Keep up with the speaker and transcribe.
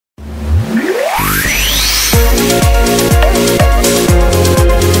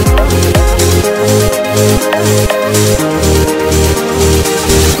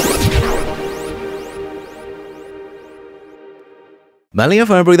Mandalay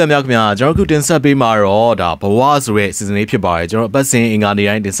fan ပြည်သူများခင်ဗျာကျွန်တော်ခုတင်ဆက်ပေးမှာတော့ဒါဘဝဆိုတဲ့ season လေးဖြစ်ပါတယ်ကျွန်တော်အပတ်စဉ်အင်္ဂါ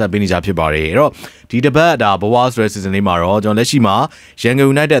နေ့တိုင်းတင်ဆက်ပေးနေကြဖြစ်ပါတယ်အဲ့တော့ဒီတစ်ပတ်ဒါဘဝဆိုတဲ့ season လေးမှာတော့ကျွန်တော်လက်ရှိမှာရန်ကုန်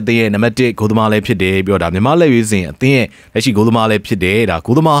United အသင်းရဲ့နံပါတ်1ဂိုးသမားလေးဖြစ်တယ်ပြီးတော့ဒါမြန်မာလက်ရွေးစင်အသင်းရဲ့လက်ရှိဂိုးသမားလေးဖြစ်တယ်ဒါ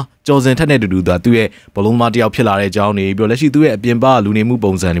ဂိုးသမားကျော်စင်ထက်နဲ့တူတူဒါသူ့ရဲ့ဘလုံးသမားတယောက်ဖြစ်လာတဲ့အကြောင်းနေပြီးတော့လက်ရှိသူ့ရဲ့အပြင်ပလူနေ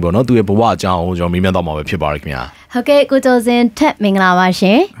မှုပုံစံတွေပေါ့နော်သူ့ရဲ့ဘဝအကြောင်းကိုကျွန်တော်မေးမြန်းသွားမှာပဲဖြစ်ပါတယ်ခင်ဗျာဟုတ်ကဲ့ကိုကျော်စင်ထက်မင်္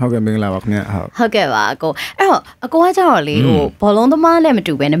ဂလာပါရှင်ဟုတ်ကဲ့မင်္ဂလာပါခင်ဗျာဟုတ်ကဲ့ပါကိုအဲ့တော့အကိုကကြတော့လေဟိုဘောလုံးသမားနဲ့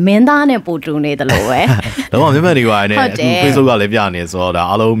မတူပဲနဲ့မင်းသားနဲ့ပိုတူနေတယ်လို့ပဲတော့မျက်မှန်တွေပါနဲ့အခု Facebook ကလည်းပြနေဆိုတော့ဒါ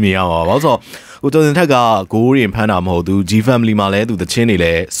အားလုံးမြင်ရပါဘာလို့ဆိုကိုကျော်စင်ထက်ကဂိုးရင်ဖမ်းတာမဟုတ်သူ G family မှာလည်းသူတချင်းတွေ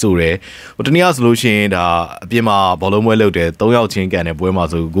လည်းစိုးတယ်ဟိုတနည်းအားဆိုလို့ရှိရင်ဒါအပြင်မှာဘောလုံးပွဲလုပ်တယ်3ယောက်ချင်းကန်တဲ့ပွဲမှာ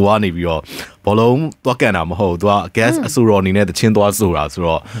ဆိုကိုကနေပြီးတော့ဘောလုံးသွားကန်တာမဟုတ်သူက guest အဆိုတော်အနေနဲ့တချင်းသွားဆိုတာဆို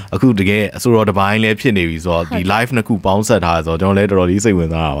တော့အခုတကယ်အဆိုတော်တစ်ပိုင်းလည်းဖြစ်နေပြီဆိုတော့ဒီ live နှစ်ခုပေါင်းဆက်ထားဆိုတော့ကျွန်တော်လည်းတော်တော်လေးစိတ်ဝင်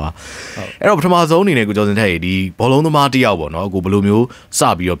စားတာပါအဲ့တော့ပထမဆုံးအနေနဲ့ကိုကျော်စင်ထက်ရေဒီဘောလုံးသမားတစ်ယောက်ပေါ့နော်ကိုဘယ်လိုမျိုး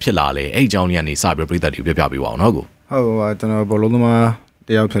စပြီးတော့ဖြစ်လာလဲအဲ့အကြောင်းလေးကနေစပြီးပြည်သက်တွေပြပြပေးပါအောင်နော်ကိုဟုတ်ပါကျွန်တော်ဘောလုံးသမား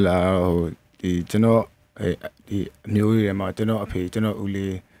တစ်ယောက်ဖြစ်လာဟိုဒီကျွန်တော်ဒီအမျိုးတွေမှာကျွန်တော်အဖေ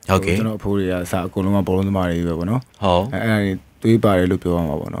ကျွန်တော်ဦးလေးဟုတ်ကဲ့ကျွန်တော်အဖိုးတွေကစအကုန်လုံးကဘောလုံးသမားတွေပဲပေါ့နော်ဟုတ်အဲ့ဒါတွေးပါတယ်လို့ပြော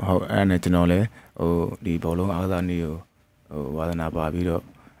ရမှာပေါ့နော်ဟုတ်အဲ့ဒါနဲ့ကျွန်တော်လည်းဟိုဒီဘောလုံးအားကစားနည်းကိုဟိုဝါ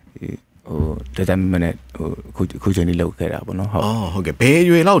သနာပါပြီးတော့ဒီဟိုဒီဇိုင်းမနဲ့ဟိုအခုချိန်လေးလုပ်ခဲ့တာပေါ့နော်ဟုတ်ကဲ့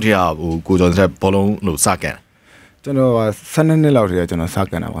ဘယ်ရွယ်လောက်တည်းဟိုကိုကျော်စင်ဘောလုံးလို့စကန်ကျွန်တော်က12နှစ်လောက်တည်းကကျွန်တော်စ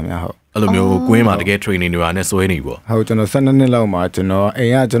ကန်တာပါဗျာဟုတ်အဲ့လိုမျိုးကွင်းမှာတကယ် training တွေပါနဲ့ဆွဲနေပေါ့ဟုတ်ကျွန်တော်12နှစ်လောက်မှာ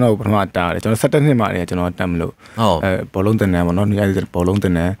ကျွန်တော်အိမ်ကကျွန်တော်ပထမတားတယ်ကျွန်တော်17နှစ်မှာတည်းကျွန်တော်တက်မလို့ဘောလုံးတင်နန်းပေါ့နော်ဒီအဲ့ဒီဘောလုံး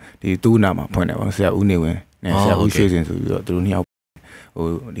တင်နန်းဒီတူးနာမှာဖွင့်တယ်ပေါ့ဆရာဦးနေဝင်းနဲ့ဆရာဦးရွှေစင်ဆိုပြီးတော့သူတို့နှစ်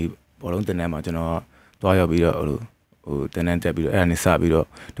ယောက်ဟိုဒီဘောလုံးတင်နန်းမှာကျွန်တော်သွားရောက်ပြီးတော့ဟိုတင်နန်းတက်ပြီးတော့အဲ့ဒါနဲ့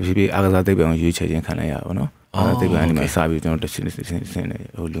စပြီးတော့တဖြည်းဖြည်းအားကစားသိပ္ပံကိုရွေးချယ်ခြင်းခံလိုက်ရပါတော့အားကစားသိပ္ပံအနေနဲ့စပြီးကျွန်တော်တစ်ဆ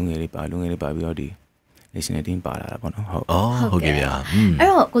င့်ဟိုလူငယ်လေးပါပြီးတော့ဒီnational team ပါလာတာပေါ့နော်ဟုတ်ကဲ့ဗျာ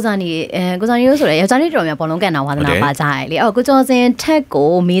အဲ့တော့ကိုစာနီလို့ဆိုရယ်ယောက်ျားလေးတော်များဘောလုံးကန်တာဝါသနာပါကြတယ်လေအဲ့တော့ကိုကျော်စင်ထက်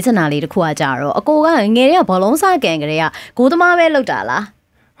ကိုမေးချင်တာလေးတစ်ခုကကြတော့အကိုကငယ်တွေကဘောလုံးစကန်ကြတဲ့ကဂိုးသမားပဲလုပ်တာ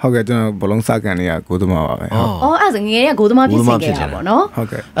လားဟုတ်ကဲ့ကျွန်တော်ဘောလုံးစကန်တွေကဂိုးသမားပါပဲဟုတ်အဲ့ဒါငယ်တွေကဂိုးသမားဖြစ်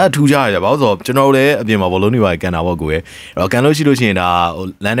ခဲ့တာပေါ့နော်ဟုတ်ကဲ့အဲ့ထူးကြရဘာလို့ဆိုတော့ကျွန်တော်လည်းအပြင်မှာဘောလုံးတွေပါကန်တာပေါ့ကိုရဲ့အဲ့တော့ကန်လို့ရှိလို့ရှိရင်ဒါဟို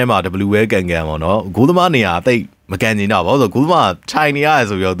လမ်းထဲမှာ W ပဲကန်ပေါ့နော်ဂိုးသမားနေရာတိတ်မကန်ကျင်တော့ဘာလို့ဆိုဂိုးသမားထိုင်နေရ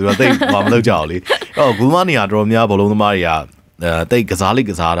တယ်ဆိုပြီးတော့သူကတိတ်ဘာမလုပ်ကြအောင်လေအဲ့တော့ဂိုးသမားနေရာတော်များဘောလုံးသမားတွေကတိတ်က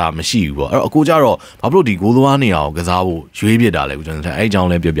စားလိကစားတာမရှိဘူးပေါ့အဲ့တော့အကိုကြတော့ဘာဖြစ်လို့ဒီဂိုးသမားနေရာကိုကစားဖို့ရွေးပြစ်တာလဲကိုကျွန်တော်အဲ့အကြော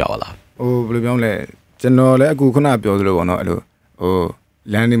င်းလဲပြောပြပါလားဟိုဘယ်လိုပြောလဲကျွန်တော်လည်းအခုခုနပြောသလိုပေါ့နော်အဲ့လို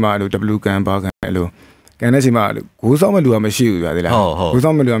ဟိုလမ်းဒီမှာအဲ့လို W ကန်ပါကန်အဲ့လိုကန်တဲ့ချိန်မှာဂိုးဆောင်မဲ့လူကမရှိဘူးဗျာဒီလားဂိုး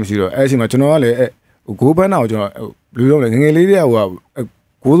ဆောင်မဲ့လူကမရှိတော့အဲ့အချိန်မှာကျွန်တော်ကလည်းဂိုးပန်းတာကိုကျွန်တော်ဘယ်လိုလုပ်လဲငငယ်လေးတွေက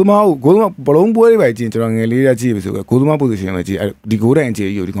ဟိုဂိုးသမားဘလုံးပွဲတွေပဲကြည့်ကျွန်တော်ငယ်လေးတွေကကြည့်ပြီဆိုတော့ဂိုးသမား position ပဲကြည့်ဒီဂိုးတိုင်အခြေ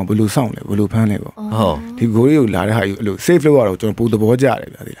ကြီးကိုဒီကောင်ဘယ်လိုစောင့်လဲဘယ်လိုဖမ်းလဲပေါ့ဟုတ်ဒီဂိုးလေးကိုလာတဲ့ဟာကြီးအဲ့လို save လုပ်ရတော့ကျွန်တော်ပိုသဘောကျတယ်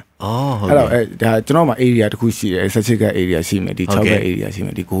ဗျာဒီလားဟုတ်အဲ့တော့ဒါကျွန်တော်မှာ area တစ်ခုရှိတယ်16က area ရှိမယ်ဒီ6က area ရှိမ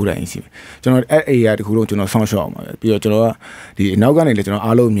ယ်ဒီဂိုးတိုင်ရှိမယ်ကျွန်တော်အဲ့ area တစ်ခုလုံးကျွန်တော်စောင့်ရှောက်အောင်ပါပဲပြီးတော့ကျွန်တော်ကဒီအနောက်ကနေလည်း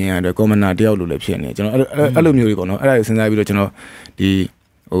ကျွန်တော်အားလုံးမြင်ရတဲ့ commoner တယောက်လိုလည်းဖြစ်နေကျွန်တော်အဲ့လိုမျိုးတွေပေါ့နော်အဲ့ဒါကိုစဉ်းစားပြီးတော့ကျွန်တော်ဒီ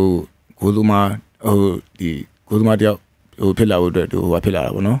ဟိုဂိုးသမားဟိုဒီဂိုးသမားတယောက်ဟိုဖြစ်လာဖို့အတွက်သူ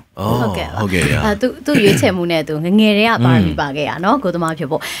ဟိုဖြစ်လာတာပေါ့နော်ဟုတ်ကဲ့သူရွေးချယ်မှုနဲ့သူငငယ်တွေကပါပြီးပါခဲ့ရနော်ကိုသ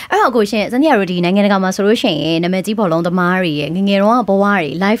မားဖြစ်ဖို့အဲ့တော့ကိုရှင်စနေရဒီနိုင်ငံတကာမှာဆိုလို့ရှိရင်နာမည်ကြီးဘောလုံးသမားတွေရဲ့ငငယ်တော့ဘဝတွေ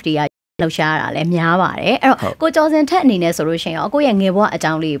live တွေကလှုပ်ရှားတာလည်းများပါတယ်အဲ့တော့ကိုကျော်စင်ထက်အနေနဲ့ဆိုလို့ရှိရင်ရောကိုရဲ့ငယ်ဘဝ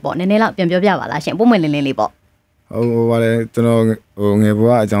အကြောင်းလေးပေါ့နည်းနည်းလောက်ပြန်ပြောပြပါလားရှင်ပုံမှန်လင်းလင်းလေးပေါ့ဟိုဗါလဲကျွန်တော်ဟိုငယ်ဘ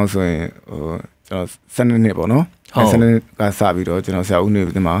ဝအကြောင်းဆိုရင်ဟိုကျွန်တော်12နှစ်ပေါ့နော်12နှစ်ကစပြီးတော့ကျွန်တော်ဆရာဦးနေ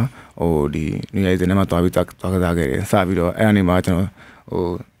ဒီမှာဟိုဒီနေရာစနေမှာတွားပြီးသွားကစားခဲ့တယ်စပြီးတော့အဲ့အနေမှာ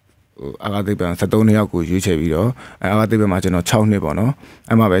ကျွန်တော်ဟိုအာဂတိပံ73နှစ်ယောက်ကိုရွေးချယ်ပြီးတော့အာဂတိပံမှာကျွန်တော်6နှစ်ပေါ့နော်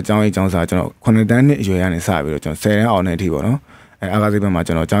အဲ့မှာပဲကျောင်းရေးကျောင်းစာကျွန်တော်9တန်းနှစ်အရွယ်ကနေစပြီးတော့ကျွန်တော်10တန်းအောင်တဲ့အထိပေါ့နော်အာဂတိပံ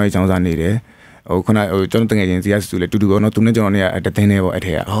မှာကျွန်တော်ကျောင်းရေးကျောင်းစာနေတယ်ဟိုခုနဟိုကျွန်တော်တကယ်ချင်းတရားစီစုလေတူတူပေါ့နော်သူနဲ့ကျွန်တော်နဲ့တသိန်းနဲ့ပေါ့အဲ့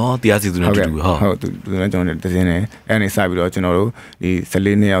ထဲကတရားစီစုနဲ့တူတူဟုတ်သူနဲ့ကျွန်တော်နဲ့တသိန်းနဲ့အဲ့ကနေစပြီးတော့ကျွန်တော်တို့ဒီ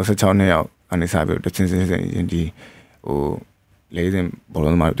14နှစ်ယောက်16နှစ်ယောက်အနေစပြီးတော့တချင်းချင်းဒီဟိုလေးစင်ဘော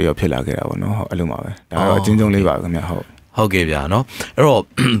လုံးသမားတယောက်ဖြစ်လာခဲ့တာပေါ့နော်ဟုတ်အဲ့လိုပါပဲဒါတော့အချင်းချင်းလေးပါခင်ဗျဟုတ်ကဲ့ဗျာနော်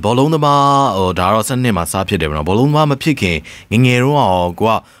အဲ့တော့ဘောလုံးသမားဟိုဒါတော့7နှစ်မှာစားဖြစ်တယ်ဗျာနော်ဘောလုံးသမားမဖြစ်ခင်ငငယ်တော့ကို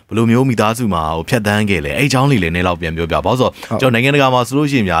ကဘယ်လိုမျိုးမိသားစုမှာဟိုဖြတ်တန်းခဲ့လဲအဲ့အကြောင်းလေးလည်းနည်းလောက်ပြန်ပြောပြပါဆိုတော့ကျွန်တော်နိုင်ငံတကာမှာ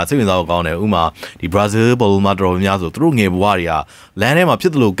ဆိုလို့ရှိရင်ဗျာစိတ်ဝင်စားဖို့ကောင်းတယ်ဥမာဒီဘရာဇီးဘောလုံးသမားတော်များဆိုသူတို့ငယ်ဘဝတွေကလမ်းထဲမှာဖြ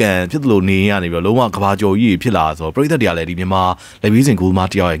စ်တယ်လို့ကန်ဖြစ်တယ်လို့နေရနေပြီးတော့လုံးဝကဘာကျော်ကြီးဖြစ်လာဆိုတော့ပြည်သက်တွေကလည်းဒီမြန်မာလက်ပြီးစင်ဂိုးသ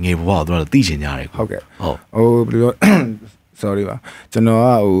မားတယောက်ရဲ့ငယ်ဘဝကိုသူတို့သိချင်ကြတယ်ဟုတ်ကဲ့ဟုတ်ဟိုဘယ်လို sorry ပါကျွန်တော်က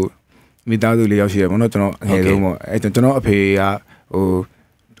ဟိုမိသားစုလေးယောက်ရှိရပေါ့နော်ကျွန်တော်အငယ်ဆုံးပေါ့အဲကျွန်တော်အဖေက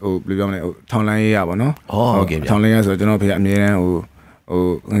ဟိုဘယ်လိုပြောမလဲဟိုထောင်လိုင်းရေးရပါတော့ဟုတ်ကဲ့ဗျထောင်လိုင်းရဆိုတော့ကျွန်တော်အဖေကအမြဲတမ်းဟို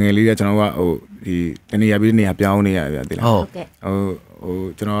ငယ်လေးကကျွန်တော်ကဒီတနေရာပြီးနေရာပြောင်းနေရဗျာတိလားဟုတ်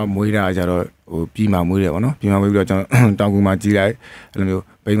ကဲ့ကျွန်တော်မွေးတာကြတော့ပြီးမှမွေးတယ်ပေါ့နော်ပြီးမှမွေးပြီးတော့ကျွန်တော်တောင်ကူမှာကြီးလိုက်အဲ့လိုမျိုး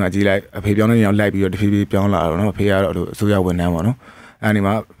ပိန်းမှာကြီးလိုက်အဖေပြောင်းနေအောင်လိုက်ပြီးတော့တဖြည်းဖြည်းပြောင်းလာတော့နော်အဖေကတော့အစိုးရဝန်ထမ်းပေါ့နော်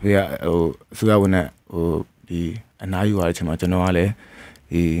အဲ့ဒီမှာအဖေကအစိုးရဝန်ထမ်းဒီအနားယူရတဲ့အချိန်မှာကျွန်တော်ကလည်း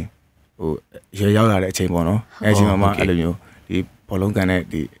ဒီရေရောက်လာတဲ့အချိန်ပေါ့နော်အဲ့အချိန်မှာအဲ့လိုမျိုးဒီဘောလုံးကန်တဲ့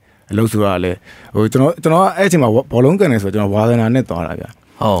ဒီအလုပ်ဆိုတာလည်းကျွန်တော်အဲ့အချိန်မှာဘောလုံးကန်နေဆိုတော့ကျွန်တော်ဝါသနာ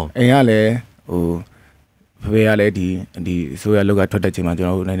နဲ့သွားတာဗျဟုတ်အိမ်ကလည်းဖေကလည်းဒီဆိုရလောက်ကထွက်တဲ့ချိန်မှာ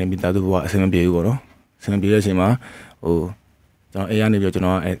ကျွန်တော်တို့နိုင်နေမိသားစုဘဝအဆင်မပြေဘူးပေါ့နော်အဆင်မပြေတဲ့အချိန်မှာကျွန်တော်အိမ်ကနေပြီးတော့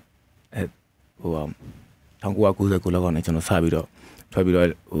ကျွန်တော်1999လောက်ကနေကျွန်တော်စပြီးတော့ထွက်ပြီးတော့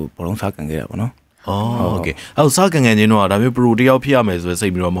ဘောလုံးစားကန်ခဲ့တာပေါ့နော်ဟုတ်ကဲ့အဲ့စားကန်ကန်ချင်းတော့ဒါမျိုးပရိုတယောက်ဖြစ်ရမယ်ဆို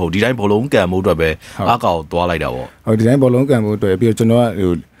ရင်စိတ်ပြီးတော့မဟုတ်ဒီတိုင်းဘောလုံးကန်မှုအတွက်ပဲအကောက်သွားလိုက်တာပေါ့ဟုတ်ဒီတိုင်းဘောလုံးကန်မှုအတွက်ပြီးတော့ကျွန်တော်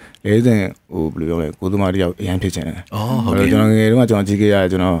ကလေစဉ်ဘယ်လိုပြောလဲကိုသမားတယောက်အရင်ဖြစ်ချင်တယ်ဟုတ်ကဲ့ကျွန်တော်ငယ်တုန်းကကျွန်တော်ကြီးခဲ့ရ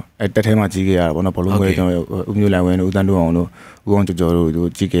တယ်ကျွန်တော်တက်ထဲမှာကြီးခဲ့ရတာပေါ့နော်ဘောလုံးပွဲကျွန်တော်ဦးမျိုးလိုင်ဝင်းတို့ဦးတန်းတို့အောင်တို့ဦးအောင်ကျော်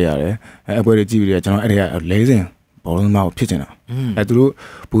ကျော်တို့ကြီးခဲ့ရတယ်အပွဲတွေကြီးပြီးတော့ကျွန်တော်အဲ့ဒီကလေစဉ်ဘောလုံးသမားကိုဖြစ်ချင်တာသူတို့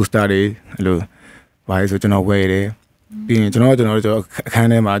booster တွေအဲ့လိုဘာလဲဆိုကျွန်တော်ဝယ်ရတယ်ပြီးရင်ကျွန်တော်အခ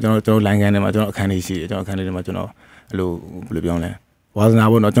န်းထဲမှာကျွန်တော်လိုင်းခန်းထဲမှာကျွန်တော်အခန်းလေးရှိတယ်ကျွန်တော်အခန်းလေးထဲမှာကျွန်တော်အဲ့လိုဘယ်လိုပြောလဲဝါ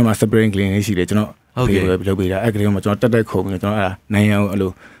သနာပေါ့နော်ကျွန်တော် spring clean လေးရှိတယ်ကျွန်တော်လုပ်ပေးတာအဲ့ကလေးမှာကျွန်တော်တက်ခုံပြီးကျွန်တော်အဲ့ဒါနိုင်အောင်အဲ့လို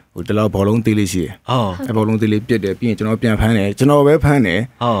တလောက်ဘောလုံးသေးလေးရှိတယ်အဲ့ဘောလုံးသေးလေးပြက်တယ်ပြီးရင်ကျွန်တော်ပြန်ဖမ်းတယ်ကျွန်တော်ပဲဖမ်း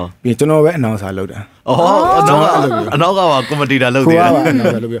တယ်ပြီးရင်ကျွန်တော်ပဲအနောက်စာလုပ်တာအနောက်ကပါကွန်မတီတာလုပ်တယ်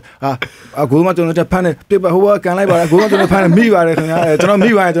ဟာဂိုးမကျွန်တော်တက်ဖမ်းတယ်ပြစ်ပါဟိုကကန်လိုက်ပါလားဂိုးမကျွန်တော်ဖမ်းတယ်မိပါတယ်ခင်ဗျာကျွန်တော်မိ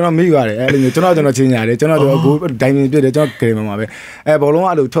ပါတယ်အဲ့လိုမျိုးကျွန်တော်ချင်းညာတယ်ကျွန်တော်ဂိုးဒိုင်မင်ပြစ်တယ်ကျွန်တော်ဂရေမှာပဲအဲ့ဘောလုံး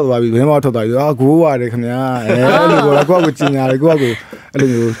ကအဲ့လိုထွက်သွားပြီဘယ်မှာထွက်သွားပြီဂိုးပါတယ်ခင်ဗျာအဲ့လိုကိုကိုကချင်းညာတယ်ကိုကအဲ့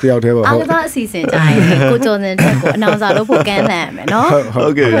လိုမျိုးတယောက်တည်းပေါ့အားကစားအစီအစဉ်ကြရင်ကိုကျော်စင်တက်ကိုအနောက်စာလုပ်ဖို့ကမ်းလှမ်းရ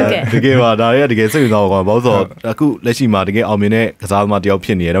မယ်နော်ဟုတ်ကဲ့တကယ်ပါဒါတွေကတကယ်စိတ်ဝင်စားပါဘာလို့ဆိုတော့အခုလက်ရှိမှာတကယ်အောင်မြင်တဲ့ကစားသမားတ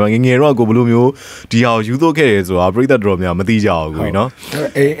ယောက်ဖြစ်နေတယ်ဒါပေမဲ့ငယ်တော့ကိုဘယ်လိုမျိုးဒီဟာကိုယူသွခဲ့တယ်ဆိုတာပရိသတ်တော်များမသိကြဘူး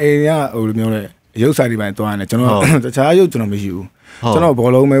ကိုနော်အိမ်ကဟိုလိုမျိုးလေရုပ်ဆိုင်တွေပိုင်းသွားနေကျွန်တော်တခြားရုပ်ကျွန်တော်မရှိဘူးကျွန်တော်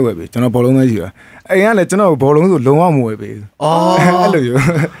ဘောလုံးမဲဝယ်ပြီကျွန်တော်ဘောလုံးမဲရှိတာအိမ်ကလည်းကျွန်တော်ဘောလုံးဆိုလုံးဝမဝယ်ပြီအဲ့လို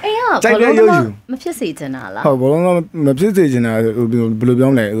မျိုးအိမ်ကဘောလုံးမဖြစ်စေချင်တာလားဟုတ်ဘောလုံးမဖြစ်စေချင်တာဘယ်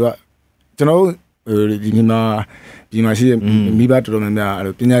လိုပြောမလဲသူကကျွန်တော်ဒီမှာရှိမိဘတော်တော်များများအဲ့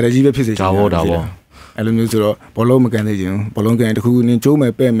လိုပညာရေးကြီးပဲဖြစ်စေချင်တာအဲ့လိုမျိုးဆိုတော့ဘောလုံးမကန်သေးချင်ဘူးဘောလုံးကန်တခုနင်းကျိုး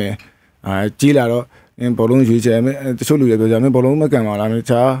မယ်ပဲ့မယ်ကြီးလာတော့ဘောလုံးရွေးချယ်မယ်တချို့လူတွေပြောကြမယ်ဘောလုံးမကန်ပါလားမ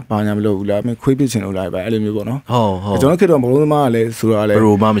ချာဘာညာမလုပ်ဘူးလားမခွေးပစ်ချင်လို့လားပဲအဲ့လိုမျိုးပေါ့နော်ဟုတ်ကျွန်တော်ခေတ်တော့ဘောလုံးသမားကလည်းဆိုတာလည်း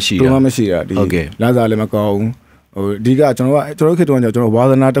ပရိုမမရှိတာဒီလာစားလည်းမကောင်းဘူးအဓိကကျွန်တော်ခေတ်တော့ကျွန်တော်ဝါ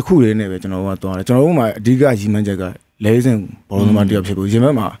သနာတစ်ခုလေးနဲ့ပဲကျွန်တော်ကသွားတယ်ကျွန်တော်တို့မှာအဓိကရည်မှန်းချက်ကလဲစင်ဘောလုံးသမားတယောက်ဖြစ်ဖို့ရင်ဘ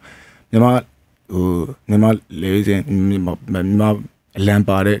က်မှာမြန်မာလဲစင်မြန်မာ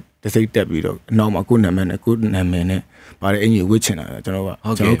အလံပါတဲ့တစိမ့်တက်ပြီးတော့အနောက်မှာကိုယ်နာမည်နဲ့ပါတဲ့အင်ကြီးဝစ်ချင်တာ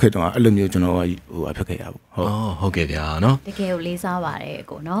ကျွန်တော်ခေတ်တော့အဲ့လိုမျိုးကျွန်တော်ကအဖြစ်ခဲ့ရပါဟုတ်ကဲ့ဗျာနော်တကယ်ကိုလေးစားပါ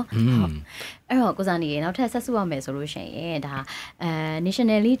တယ်ကိုနော်အဲ့တော့ကိုစားနေရနောက်ထပ်ဆက်စုရမယ်ဆိုလို့ရှိရင်ဒါ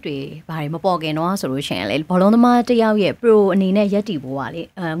national league တွေဘာတွေမပေါ်ခင်တော့ဆိုလို့ရှိရင်လေဘောလုံးသမားတယောက်ရဲ့ pro အနေနဲ့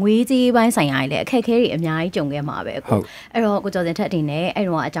ရက်တီဖို့ပါလေငွေကြေးပိုင်းဆိုင်ရာတွေလည်းအခက်အခဲတွေအများကြီးကြုံခဲ့မှာပဲကိုအဲ့တော့ကိုကျော်စင်ထက်အနေနဲ့အဲ့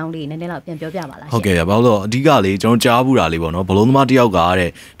တော့အကြောင်းလေးနည်းနည်းတော့ပြန်ပြောပြပါလားဟုတ်ကဲ့ဗျာဘာလို့အဓိကလေကျွန်တော်ကြားဘူးတာလေးပေါ့နော်ဘောလုံးသမားတယောက်ကတဲ့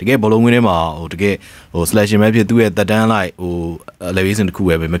တကယ်ဘောလုံးဝင်းထဲမှာတကယ်selection ပဲဖြစ်သူ့ရဲ့တက်တန်းလိုက်elevation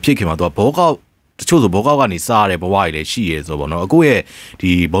တစ်ခုပဲမဖြစ်ခင်မှာသူကဘောကောက်တချို့ဆိုဘောကောက်ကနေစားရတယ်ဘဝကြီးလည်းရှိရဲဆိုပေါ့နော်အခုရဲ့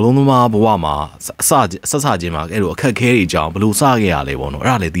ဒီဘောလုံးသမားဘဝမှာဆက်ချင်းမှာအဲ့လိုအခက်ခဲတွေကြောင့်ဘယ်လိုစားခဲ့ရလဲပေါ့နော်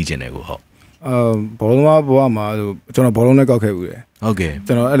အဲ့ဒါလည်းသိချင်တယ်ကိုဟုတ်ဘောလုံးသမားဘဝမှာကျွန်တော်ဘောလုံးနဲ့ကောက်ခဲ့ဘူးလေဟုတ်ကဲ့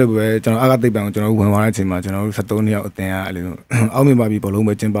ကျွန်တော်အဲ့လိုပဲကျွန်တော်အားကသိပ္ပံကိုကျွန်တော်ဝင်သွားတဲ့အချိန်မှာကျွန်တော်တို့73နှစ်ယောက်အသင်းကအဲ့လိုအောက်မြင်ပါပြီဘောလုံး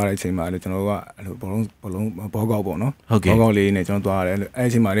ပဲကျင်းပတဲ့အချိန်မှာအဲ့လိုကျွန်တော်ကအဲ့လိုဘောလုံးဘောကောက်ပေါ့နော်ဘောကောက်လေးနဲ့ကျွန်တော်သွားရတယ်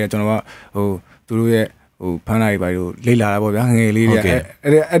အဲ့အချိန်မှာလည်းကျွန်တော်ကသူတို့ရဲ့ဖမ်းလိုက်ပါလို့လိလာတာပေါ့ဗျာငယ်လေးတွေ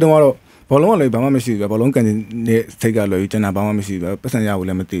အဲ့တုန်းကတော့ဘောလုံးကလည်းဘာမှမရှိဘူးဗျာဘောလုံးကန်တဲ့စိတ်ကလည်းကျွန်တော်ဘာမှမရှိဘူးဗျာပတ်စံရဖို့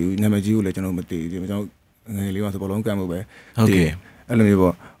လည်းမသိဘူးနာမည်ကြီးကိုလည်းကျွန်တော်မသိဘူးကျွန်တော်ငယ်လေးကဆိုဘောလုံးကန်မှုပဲဟုတ်ကဲ့အဲ့လို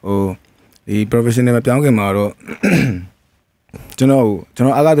မျိုးပေါ့ဒီ professional မှာပြောင်းခင်မှာတော့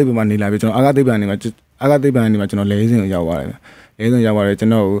ကျွန်တော်အာဂသိပ္ပံမှာနေလာပြီကျွန်တော်အာဂသိပ္ပံနေမှာကျွန်တော်လဲစင်ကိုရောက်သွားတယ်လဲစင်ရောက်သွားတယ်ကျွန်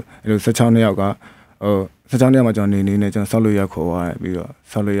တော်အဲ့လို16နှစ်ယောက်က16နှစ်ယောက်မှာကျွန်တော်နေနေကျွန်တော်ဆောက်လို့ရခေါ်သွား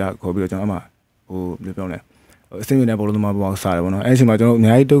တယ်ပြီးတော့ဆောက်လို့ရခေါ်ပြီးတော့ကျွန်တော်အမှဘယ်လိုပြောလဲအစိမ့်နေတဲ့ဘောလုံးသမားဘောစားတယ်ပေါ့နော်အဲ့အချိန်မှာကျွန်တော်အ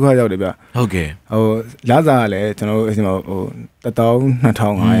များကြီးဒုက္ခရောက်တယ်ဗျဟုတ်ကဲ့လစားကလည်းကျွန်တော်အချိန်မှာ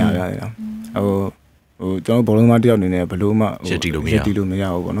12500ရတယ်ကျွန်တော်ဘောလုံးသမားတယောက်အနေနဲ့ဘယ်လိုမှရက်တီလို့မ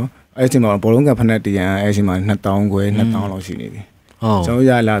ရဘူးပေါ့နော်အဲ့အချိန်မှာဘောလုံးကဖက်နဲ့တရန်အဲ့အချိန်မှာ2000ခွဲ2000လောက်ရှိနေပြီကျွန်တော်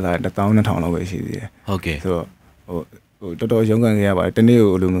ရလာတာ12000လောက်ပဲရှိသေးတယ်ဟုတ်ကဲ့ဆိုတော့တော်တော်ရုန်းကန်ခဲ့ရပါတယ်တ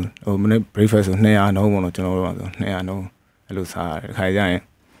နေ့ကိုလိုမနေ့ breakfast ဆို200နှုန်းပေါ့နော်ကျွန်တော်တို့ကဆို200နှုန်းအဲ့လိုစားရတယ်ခါကြရင်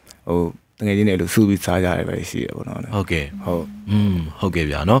တ တကယ်ချင်းနဲ့လို့စုပြီးစားကြရတယ်ပဲရှိရပေါ့နော်ဟုတ်ကဲ့ဟုတ်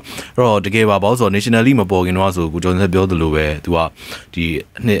ကဲ့ဗျာနော်အဲ့တော့တကယ်ပါပေါ့ဆိုတော့ nationally မပေါ်ခင်တော့ဆိုကိုကျွန်တော်ပြောသလိုပဲ तू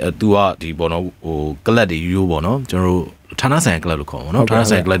ကဒီနှစ် तू ကဒီပေါ့နော်ဟို club တွေရိုးပေါ့နော်ကျွန်တော်တို့ဌာနဆိုင် club လို့ခေါ်ပါတော့ဌာ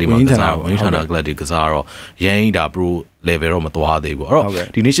နဆိုင် club တွေမှာကစားဝင်ဌာန club တွေကစားတော့ရန်ဒါ pro level တော့မသွားသေးဘူးအဲ့တော့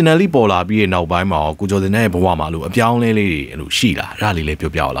ဒီ nationally ပေါ်လာပြီးတဲ့နောက်ပိုင်းမှာကိုကျော်စင်ရဲ့ဘဝမှာလို့အပြောင်းလဲလေးတွေအဲ့လိုရှိလာအဲ့ဒါလေးလ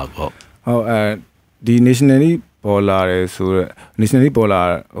ည်းပြောပြအောင်လားဟုတ်ဒီ nationally ပေါ်လာတယ်ဆိုတော့ nationally ပေါ်လာ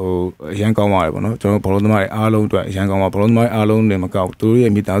ဟိုအရန်ကောင်းပါတယ်ပေါ့နော်ကျွန်တော်ဘောလုံးသမားတွေအားလုံးအတွက်အရန်ကောင်းပါဘောလုံးသမားတွေအားလုံးနဲ့မကောက်သူတို့ရဲ့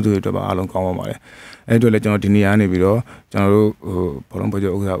မိသားစုတွေအတွက်ပါအားလုံးကောင်းပါပါတယ်အဲ့အတွက်လည်းကျွန်တော်ဒီနေရာနေပြီးတော့ကျွန်တော်တို့ဟိုဘောလုံးပွဲ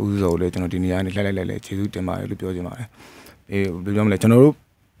ဥက္ကဋ္ဌဦးစောလည်းကျွန်တော်ဒီနေရာနေလှည့်ကျေးဇူးတင်ပါတယ်လို့ပြောချင်ပါတယ်အေးဘယ်လိုပြောမလဲ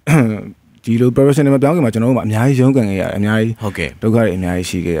ကျွန်တော်တို့ဒီလို professional မပြောင်းခင်မှာကျွန်တော်တို့အများကြီးရုန်းကန်ခဲ့ရတယ်အများကြီးဟုတ်ကဲ့ဒုက္ခတွေအများကြီး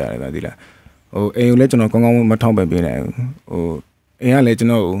ရှိခဲ့ရတယ်ဗျာဒီလားဟိုအိမ်ကိုလည်းကျွန်တော်ကောင်းကောင်းမထောက်ပံ့ပေးနိုင်ဘူးဟိုအိမ်ကလည်းကျွန်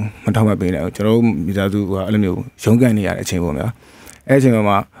တော်မထောက်ပံ့ပေးနိုင်ဘူးကျွန်တော်မိသားစုကအဲ့လိုမျိုးရုန်းကန်နေရတဲ့အချိန်ပေါ့ဗျာအဲ့အချိန်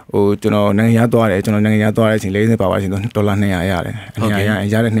မှာဟိုကျွန်တော်နိုင်ငံရသွားတယ်ကျွန်တော်နိုင်ငံရသွားတဲ့အချိန်40ပါပါရှင်ဒေါ်လာ200ရတယ်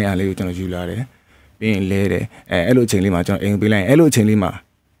200ရတဲ့200လေးကိုကျွန်တော်ယူလာတယ်ပြီးရင်လဲတယ်အဲ့လိုအချိန်လေးမှာကျွန်တော်အိမ်ပေးလိုက်ရင်အဲ့လိုအချိန်လေးမှာ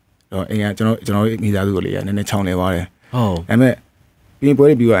တော့အိမ်ကကျွန်တော်မိသားစုကိုလေးရနည်းနည်းချောင်းနေသွားတယ်ဟုတ်ဒါပေ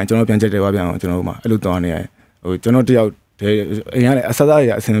မဲ့ပြီးပွဲပြီးသွားရင်ကျွန်တော်ပြန်ချက်တယ်သွားပြန်အောင်ကျွန်တော်တို့မှာအဲ့လိုသွားနေရတယ်ဟိုကျွန်တော်တယောက်အိမ်ကလည်းအဆက်အ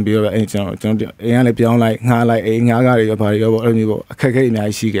ရအဆင်ပြေတော့အိမ်ကျွန်တော်အိမ်ကလည်းပြောင်းလိုက်ငှားလိုက်အိမ်ငှားကားတွေရောဘာတွေရောပေါ့အဲ့လိုမျိုးပေါ့အခက်အခဲ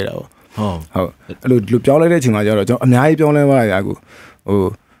အများကြီးရှိခဲ့တာပေါ့ဟုတ်အဲ့လိုပြောင်းလိုက်တဲ့အချိန်မှာကျတော့ကျွန်တော်အများကြီးပြောင်းလဲသွား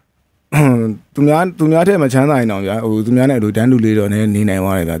ရတာကူဟိုသူများတဲ့မချမ်းသာရင်တော့ဗျာဟိုသူများနဲ့လိုတန်းတူလေးတော့နေနိုင်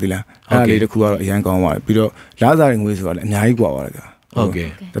သွားတယ်ဗျာဒီလားအဲ့ဒါလေးတစ်ခုကတော့အရန်ကောင်းသွားတယ်ပြီးတော့လားစားရင်ငွေဆိုတော့လည်းအများကြီးကွာသွားတယ်ဗျာဟုတ်ကဲ့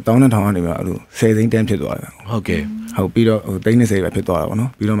1000ကနေဗျာအဲ့လို10သိန်းတန်းဖြစ်သွားတယ်ဟုတ်ကဲ့ဟုတ်ပြီးတော့ဟို30ပဲဖြစ်သွားတာပေါ့နော်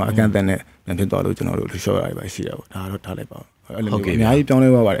ပြီးတော့မှအကန့်အသတ်နဲ့ပြန်ဖြစ်သွားလို့ကျွန်တော်တို့လှရှော့ရတာပဲရှိတာပေါ့ဒါတော့ထားလိုက်ပါအဲ့လိုမျိုးအများကြီးပြော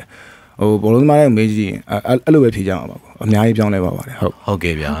င်းလဲသွားပါတယ်ဟိုဘောလုံးသမားတွေမေးကြည့်ရင်အဲ့လိုပဲဖြေကြအောင်ပါပေါ့အများကြီးပြောင်းလဲသွားပါ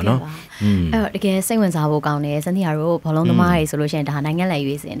တယ်ဟုတ်ကဲ့ဗျာနော်အဲ့တော့တကယ်စိတ်ဝင်စားဖို့ကောင်းတယ်စနေရတို့ဘောလုံးသမားတွေဆိုလို့ရှိရင်ဒါနိုင်ငံလည်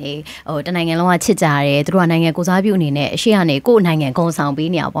ရွေးစင်နေဟိုတနိုင်ငံလုံးကချစ်ကြတယ်သူတို့ကနိုင်ငံကိုစားပြုအနေနဲ့အရှိကနေကိုယ့်နိုင်ငံဂုဏ်ဆောင်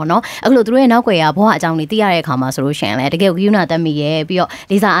ပေးနေရပါတော့အခုလိုသူတို့ရဲ့နောက်ွယ်ကဘဝအကြောင်းတွေသိရတဲ့အခါမှာဆိုလို့ရှိရင်လည်းတကယ်ဂရုဏာတက်မိ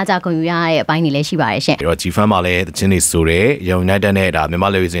ရဲ့ပြီးတော့လေးစားအားကြဂုဏ်ယူရတဲ့အပိုင်းတွေလည်းရှိပါတယ်ရှင်အဲ့တော့ G-Fan မှာလည်းတချင်းတွေဆိုတယ် United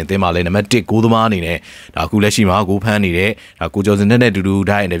နဲ့ဒါမြန်မာလည်ရွေးစင်အသင်းမှာလည်းနံပါတ်1ဂိုးသမားအနေနဲ့ဒါအခုလက်ရှိမှာဂိုးဖမ်းနေတဲ့ဒါကိုကျော်စင်ထက်နဲ့တူတူ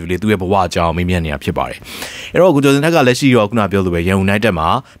ဒါ interview လေးသူ့ရဲ့ဘဝအကြောင်းမေးမြန်းနေတာဖြစ်ပါတယ်အဲ့တော့ကိုကျော်စင်ထက်ကလက်ရှိရောခုနပြောလိုပဲ United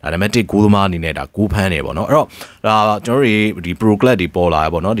မှာဒါနံပါတ်1ဂိုးသမားအနေနဲ့ဒါကိုဖမ်းနေပေါ့နော်အဲ့တော့ဒါကျွန်တော်တို့ဒီ pro club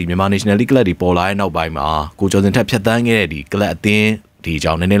တွေပေါ်လာပေါ့နော်ဒီမြန်မာ national league club တွေပေါ်လာတဲ့နောက်ပိုင်းမှာကိုကျော်စင်ထက်ဖြတ်တန်းခဲ့တဲ့ဒီ club အသင်းဒီအ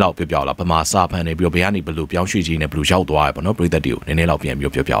ကြောင်းနည်းနည်းလောက်ပြောပြလာဗမာစဖမ်းနေပြီးတော့ဘယ်ကနေဘယ်လိုပြောင်းရွှေ့ခြင်းနဲ့ဘယ်လိုရောက်သွားရပေါ့နော်ပြည်သက်တွေကိုနည်းနည်းလောက်ပြန်ပြီး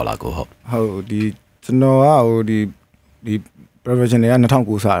ပြောပြလာကိုဟုတ်ဒီကျွန်တော်ကဟိုဒီ professional က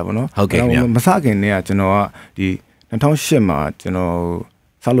2009စားတယ်ပေါ့နော်ဟုတ်ကဲ့မစခင်တည်းကကျွန်တော်ကဒီ2008မှာကျွန်တော်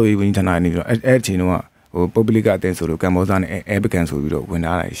ဆောက်လုပ်ရေးဝန်ကြီးဌာနနေပြီးတော့အဲ့အချိန်တုန်းကဟို public ကအတင်းဆိုလို့ကမ္ဘောဇာနဲ့အဲဘကန်ဆိုပြီးတော့ဝင်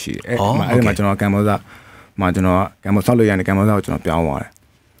လာတာရှိတယ်အဲ့မှာကျွန်တော်ကမ္ဘောဇာမှာကျွန်တော်ကမ္ဘောဆောက်လို့ရတဲ့ကမ္ဘောဇာကိုကျွန်တော်ပြောင်းသွားတယ်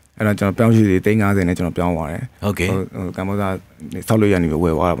အဲ့တော့ကျွန်တော်ပြောင်းရွှေ့တွေ350နဲ့ကျွန်တော်ပြောင်းသွားတယ်ဟုတ်ကဲ့ကမ္ဘောဇာဆောက်လို့ရနေပြီးဝ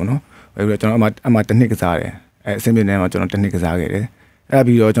ယ်သွားတာပေါ့နော်ဝယ်ပြီးတော့ကျွန်တော်အမှတစ်နှစ်ကစားတယ်အဲအဆင်ပြေနေမှာကျွန်တော်တစ်နှစ်ကစားခဲ့တယ်အဲ့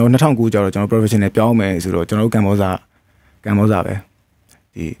ပြီးတော့ကျွန်တော်2009ကျတော့ကျွန်တော် professional ပြောင်းမယ်ဆိုတော့ကျွန်တော်ကမ္ဘောဇာပဲ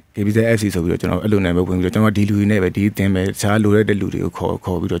ဒီ KBZ FC ဆိုပြီးတော့ကျွန်တော်အဲ့လိုနဲ့ပဲဝင်ပြီးတော့ကျွန်တော်ဒီလူတွေနဲ့ပဲဒီအတင်းပဲတခြားလိုတဲ့လူတွေ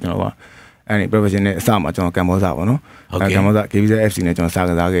ကိုခေါ်ပြီးတော့ကျွန်တော်ကအဲ့ဒီ professional အစမှာကျွန်တော်ကမ္ဘောဇာပေါ့နော်ကမ္ဘောဇာ KBZ FC နဲ့ကျွန်တော်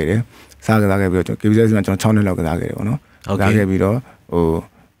စားကစားခဲ့တယ်စားကစားခဲ့ပြီးတော့ KBZ FC မှာကျွန်တော်6နှစ်လောက်ကစားခဲ့တယ်ပေါ့နော်ကစားခဲ့ပြီးတော့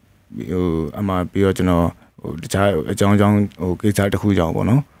ဟိုအမှပြီးတော့ကျွန်တော်ဟိုတခြားအကြောင်းဟိုကိစ္စတစ်ခုကြော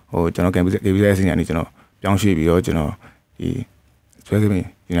င်းပေါ့နော်ဟိုကျွန်တော် KBZ FC ကနေကျွန်တော်ပြောင်းရွှေ့ပြီးတော့ကျွန်တော်ဒီဆွဲကင်း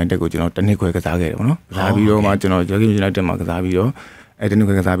United ကိုကျွန်တော်တစ်နှစ်ခွဲကစားခဲ့တယ်ပေါ့နော်ကစားပြီးတော့မှကျွန်တော်ဆွဲကင်း United မှာကစားပြီးတော့အဲ့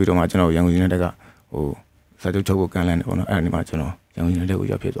တစ်နှစ်ခွဲကစားပြီးတော့မှကျွန်တော်ရန်ကုန် United ကဟိုစာချုပ်ချုပ်ကိုကန်လန်းတယ်ပေါ့နော်အဲ့ဒီမှာကျွန်တော်ရန်ကုန် United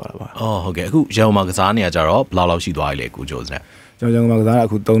ကိုရောက်ဖြစ်သွားတာပါဟုတ်ကဲ့အခုရန်ကုန်မှာကစားနေရကြတော့ဘယ်လောက်ရှိသွားပြီလဲကိုကျော်စင်ကျွန်တော်ရန်ကုန်မှာကစားတာအ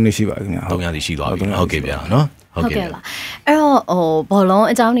ခု3နှစ်ရှိပါခင်ဗျာ3ရက်ရှိသွားပြီဟုတ်ကဲ့ဗျာနော်ဟုတ်ကဲ့လားအဲ့တော့ဟိုဘောလုံး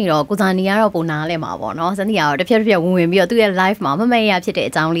အကြောင်းနေတော့ကိုဇာနီကတော့ပုံနာလဲမှာပေါ့နော်စနေကတော့တစ်ဖြက်ဝင်ပြီးတော့သူ့ရဲ့ live မှာမမရဖြစ်တဲ့အ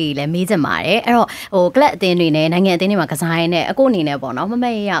ကြောင်းလေးလည်းမေးချင်ပါတယ်အဲ့တော့ဟို club အသင်းတွေနဲ့နိုင်ငံအသင်းတွေမှာကစားရင်းနဲ့အခုအနေနဲ့ပေါ့နော်မ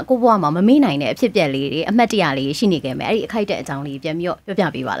မရကိုဘွားမှာမမေ့နိုင်တဲ့အဖြစ်ပြက်လေးတွေအမှတ်တရလေးရှိနေခဲ့မယ်အဲ့ဒီအခိုက်တဲ့အကြောင်း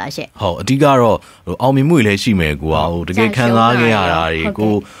လေးပြန်ပြီးတော့ပြောပြပေးပါလားရှင့်ဟုတ်အဓိကတော့အောင်မြင်မှုတွေလည်းရှိမယ်ကိုကဟိုတကယ်ခံစားခဲ့ရတာတွေ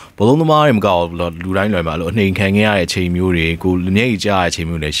ကိုဘောလုံးသမားတွေမကောက်လူတိုင်းလွယ်မှာလို့အနေခံခဲ့ရတဲ့အချိန်မျိုးတွေကိုမျက်ရည်ကျရတဲ့အချိန်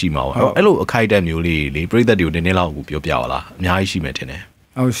မျိုးလည်းရှိမှာပါအဲ့လိုအခိုက်အတန့်မျိုးလေးလေပြည်သက်တွေကိုနည်းနည်းလောက်ကိုပြောပြပါလားအများကြီးရှိမယ်ထင်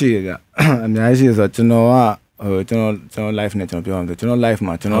တယ်ဟုတ်ရှိရကြအများကြီးရှိဆိုတော့ကျွန်တော်ကဟိုကျွန်တော် live နဲ့ကျွန်တော်ပြောရမယ်ကျွန်တော် live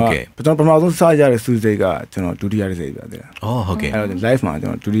မှာကျွန်တော်ပထမဆုံးစရတဲ့စုစိတ်ကကျွန်တော်ဒုတိယတစ်စိတ်ပြတယ်ဟုတ်ကဲ့အဲ့တော့ live မှာကျွန်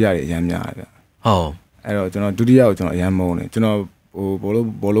တော်ဒုတိယတွေအများများတယ်ဟုတ်အဲ့တော့ကျွန်တော်ဒုတိယကိုကျွန်တော်အများမုန်းတယ်ကျွန်တော်ဟို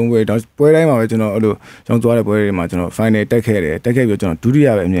ဘောလုံးပွဲတိုင်းမှာပဲကျွန်တော်အဲ့လိုကျွန်တော်သွားတဲ့ပွဲတွေမှာကျွန်တော် final တက်ခဲ့ပြီးတော့ကျွန်တော်ဒုတိယ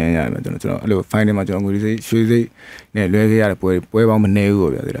ပဲအမြင်ရတယ်ကျွန်တော်အဲ့လို final မှာကျွန်တော်ငွေစိတ်ရွှေစိတ်နဲ့လွဲခဲ့ရတဲ့ပွဲပေါင်းမနေ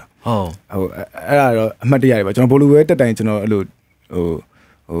ဘူးပေါ့ဗျာဒီလားဟုတ်အဲ့ဒါတော့အမှတ်တရတွေပါကျွန်တော်ဘောလုံးပွဲတက်တိုင်းကျွန်တော်အဲ့လိုဟို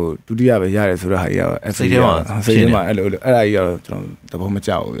ဒုတိယပဲရတယ်ဆိုတော့ဟာကြီးကစိတ်ထဲမှာအဲ့လိုအဲ့ဒါကြီးကတော့ကျွန်တော်တဘောမ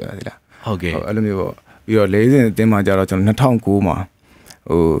ကြောက်ဘူးဗျာဒီလားဟုတ်ကဲ့အဲ့လိုမျိုးပေါ့ပြီးတော့၄စဉ်အတင်းမှာကြတော့ကျွန်တော်2009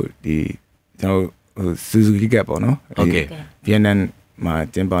မှာဒီကျွန်တော်Suzuki Cup ပေါ့နော်ဟုတ်ကဲ့ Vietnam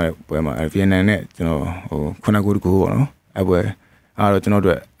မှာကျင်းပတဲ့ပွဲမှာVietnamနဲ့ကျွန်တော်9 goal ပေါ့နော်အဲ့ပွဲအဲ့တော့ကျွန်တော်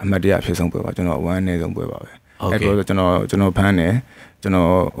တို့အမှတ်တရအဖြစ်ဆုံးပွဲပါကျွန်တော်1နဲ့ဆုံးပွဲပါပဲအဲ့တော့ကျွန်တော်ဖမ်းတယ်ကျွန်တော်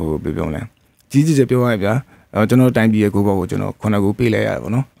ဘယ်ပြောလဲကြီးပြောရဗျာကျွန်တော်တိုင်းပြည်ရဲ့ကိုဘောကိုကျွန်တော်9 goal ပေးလိုက်ရတယ်ပေါ့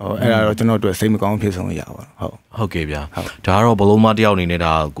နော်အဲ့ဒါတော့ကျွန်တော်တို့စိတ်မကောင်းဖြစ်ဆုံးရပါဟုတ်ကဲ့ဗျာဒါကတော့ဘလုံးမတယောက်အနေ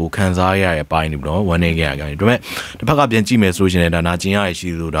နဲ့ဒါကိုခံစားရတဲ့အပိုင်းနေပြီနော်ဝမ်းနေခဲ့ရကြတယ်ဒါပေမဲ့တစ်ဖက်ကပြန်ကြည့်မယ်ဆိုရှင်လည်းဒါနာကျင်ရ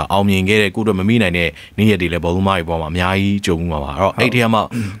ရရှိသလိုဒါအောင်မြင်ခဲ့တဲ့ကိုတို့မမိနိုင်တဲ့နေ့ရက်တွေလည်းဘလုံးမတွေပေါ်မှာအများကြီးကြုံမှုပါအဲ့တော့အဲ့ဒီထဲ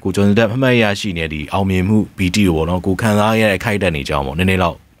မှာကိုကျွန်တော်တက်မှတ်ရရှိနေဒီအောင်မြင်မှု BT ကိုပေါ့နော်ကိုခံစားရတဲ့ခိုက်တက်နေကြအောင်ပေါ့နည်းနည်း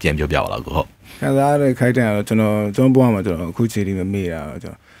တော့ပြန်ပြောပြပါလားကိုဟုတ်ခံစားရတဲ့ခိုက်တက်ကတော့ကျွန်တော်ဘွားမှာကျွန်တော်အခုချိန်ဒီမမေ့တာကျွ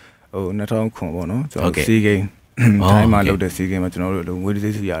န်တော်2009ပေါ့နော်ကျွန်တော်စီးဂိမ်းတိုင်းမှာလုပ်တဲ့စီးဂိမ်းမှာကျွန်တော်တို့ငွေ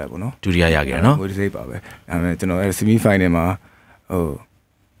တစိမ့်စုရတယ်ပေါ့နော်ဒုတိယရခဲ့တယ်နော်ငွေတစိမ့်ပါပဲဒါပေမဲ့ကျွန်တော်အဲ့ semi final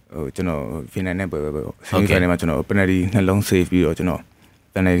မှာကျွန်တော် final နဲ့ပွဲပဲ semi final မှာကျွန်တော် penalty နှလုံး save ပြီးတော့ကျွန်တော်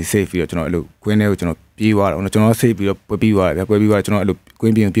penalty save ပြီးတော့ကျွန်တော်အဲ့လို queen တွေကိုကျွန်တော်ပြေးသွားတာကျွန်တော် save ပြီးတော့ပွဲပြီးသွားတယ်ဗျပွဲပြီးသွားကျွန်တော်အဲ့လို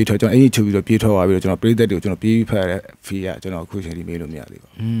queen ပြင်ပြေးထွက်ကျွန်တော်အဲ့ဒီချုပ်ပြီးတော့ပြေးထွက်သွားပြီးတော့ကျွန်တော်ပရိသတ်တွေကိုကျွန်တော်ပြေးဖက်တဲ့ fee ကကျွန်တော်အခုချိန်ထိမေးလို့မရသေးပါ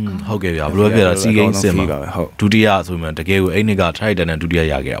ဘူးဟုတ်ကဲ့ဗျာဘယ်လိုပြတာစီးဂိမ်းစင်မှာဒုတိယဆိုမှတကယ်ကိုအဲ့နှစ်က try တဲ့နဲ့ဒုတိ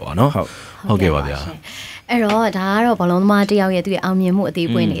ယရခဲ့တာပါနော်ဟုတ်ကဲ့ပါဗျာအဲ့တော့ဒါကတော့ဘောလုံးသမားတယောက်ရဲ့သူ့ရဲ့အောင်မြင်မှုအ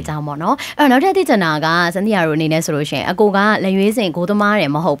သေးပွင့်နေကြအောင်ပေါ့နော်အဲ့တော့နောက်ထပ်သိချင်တာကစန္ဒိယာတို့အနေနဲ့ဆိုလို့ရှိရင်အကိုကလက်ရွေးစင်ကိုသမားတယ်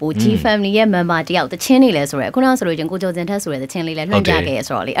မဟုတ်ဘူး G family ရဲ့ member တယောက်တချင်းနေလဲဆိုရယ်ခုနကဆိုလို့ချင်းကိုကျော်စင်ထက်ဆိုရယ်တချင်းလေးလဲလွှင့်ပြခဲ့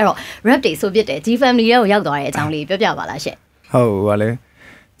ရဆိုတော့လေအဲ့တော့ rap တွေဆိုပြတဲ့ G family ရဲ့ကိုရောက်သွားတဲ့အကြောင်းလေးပြောပြပါလားရှင့်ဟုတ်ပါလေ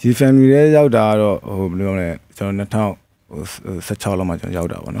G family ရဲ့ရောက်တာကတော့ဘယ်လိုလဲကျွန်တော်2016လောက်မှကျွန်တော်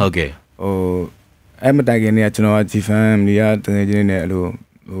ရောက်တာပေါ့နော်ဟုတ်ကဲ့အဲ့မတိုင်ခင်နေ့ကကျွန်တော်က G family ကတကယ်ချင်းနေအဲ့လို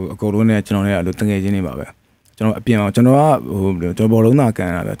အကုန်လုံးနဲ့ကျွန်တော်နဲ့အဲ့လိုတကယ်ချင်းနေပါပဲကျွန်တော်အပြင်အောင်ကျွန်တော်ကကျွန်တော်ဘောလုံးသားကန်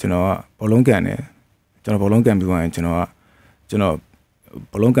တာဗျကျွန်တော်ကဘောလုံးကန်တယ်ကျွန်တော်ဘောလုံးကန်ပြီးသွားရင်ကျွန်တော်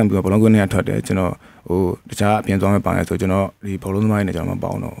ဘောလုံးကန်ပြီးဘောလုံးကွင်းထဲထွက်တယ်ကျွန်တော်တခြားအပြင်သွားမဲ့ပေါင်းရဲဆိုကျွန်တော်ဒီဘောလုံးသမားတွေနဲ့ကျွန်တော်မ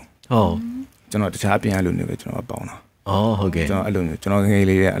ပေါင်းတော့ဟုတ်ကျွန်တော်တခြားအပြင်အဲ့လိုနေပဲကျွန်တော်ပေါင်းတာဟုတ်ကဲ့ကျွန်တော်အဲ့လိုမျိုးကျွန်တော်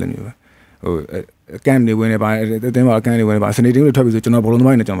ငယ်လေးတဲ့အဲ့လိုမျိုးပဲကန်တွေဝင်နေပါတင်းပါကန်တွေဝင်နေပါစနေတင်းတွေထွက်ပြီးဆိုကျွန်တော်ဘောလုံးသ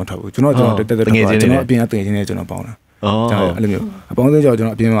မားတွေနဲ့ကျွန်တော်မထွက်ဘူးကျွန်တော်တက်ကျွန်တော်အပြင်ကတကယ်ချင်းနဲ့ကျွန်တော်ပေါင်းတာကျွန်တော်အဲ့လိုမျိုးအပေါင်းအသင်းကြောင့်ကျွန်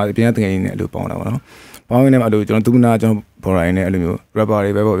တော်အပြင်ကတကယ်ချင်းနဲ့အဲ့လိုပေါင်းတာပေါ့နော်ပေါင်းရင်းနဲ့အဲ့လိုကျွန်တော်သူနာကျွန်တော်ဘော်ရိုင်းနဲ့အဲ့လိုမျိုး rapper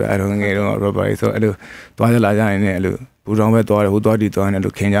တွေပဲပေါ့ဗျာအဲ့လိုငယ်တော့ rapper တွေဆိုအဲ့လိုသွားရလာကြရင်လည်းအဲ့လိုဘူတောင်ပဲသွားတယ်ဟိုသွားတီသွားနေအဲ့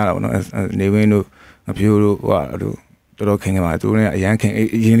လိုခင်ကြတာပေါ့နော်နေဝင်းတို့ငပြိုးတို့ဟိုအဲ့လိုတော်တော်ခင်ကြပါသူတို့ကအရန်ခင်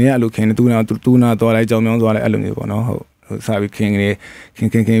ရင်တွေကအဲ့လိုခင်နေသူနာသွားလိုက်ကြောင်မြောင်းသွားလိုက်အဲ့လိုမျိုးပေါ့နော်ဟုတ်စပြီးခင်နေ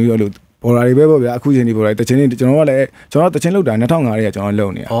ခင်ပြီးတော့အဲ့လိုဘော်ရာတွေပဲပေါ့ဗျာအခုချိန်ဒီဘော်ရာတချင်းတွေကျွန်တော်ကလည်းကျွန်တော်တချင်းလောက်တာ2005ရဲ့ကျွန်တော်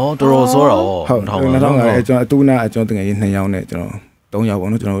လုံနေတော်တော်စောတာဟုတ်2005ရဲ့ကျွန်တော်အတူနာကျွန်တော်တကယ်ကြီး2ယောက်နဲ့ကျွန်တော်3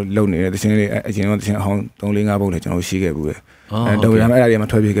ယောက်ပေါ့နော်ကျွန်တော်လုံနေတဲ့တချင်းလေးအရင်ကတချင်းအဟောင်း3 4 5ပုတ်လည်းကျွန်တော်ရှိခဲ့ဘူးလေတော်ရမ်းအဲ့ဒါတွေမှ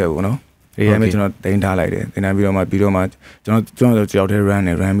ထွက်ပြေးခဲ့ဘူးနော်ဒီရဲမဲ့ကျွန်တော်တင်ထားလိုက်တယ်တင်ထားပြီးတော့မှကျွန်တော်ကြောက်တဲ့ run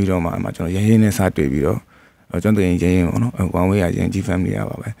နဲ့ run ပြီးတော့မှကျွန်တော်ရင်းနဲ့စတွေ့ပြီးတော့ကျွန်တော်တင်ရင်းပေါ့နော်one way ရရင် G family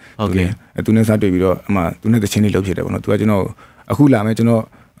ရပါပဲဟုတ်ကဲ့သူနဲ့စတွေ့ပြီးတော့သူနဲ့တချင်းလေးလုပ်ဖြစ်တယ်ပေါ့နော်သူကကျွန်တော်အခုလာမယ်ကျွန်တော်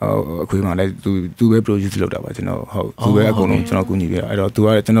အခွေးမှာလည်းသူပဲ produce လုပ်တာပါကျွန်တော်ဟုတ်သူပဲအကုန်လုံးကျွန်တော်ကူညီပြတာအဲ့တော့သူ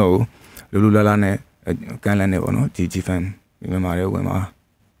ကကျွန်တော်ကိုလူလာနဲ့ကန်လန်းနေပေါ့နော် G fan မြန်မာတွေဝင်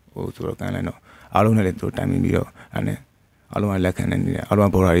မှာဆိုတော့ကန်လန်းတော့အားလုံးနဲ့လည်းသူတိုင်ပင်ပြီးတော့အဲ့နဲ့အားလုံးကလက်ခံနေတယ်အားလုံး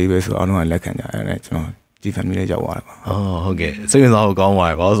ကဘော်ဒါတွေပဲဆိုအားလုံးကလက်ခံကြအဲ့နဲ့ကျွန်တော် G family လေးရောက်သွားတယ်ပါဟုတ်ကဲ့စိတ်ဝင်စားဖို့ကောင်းပါ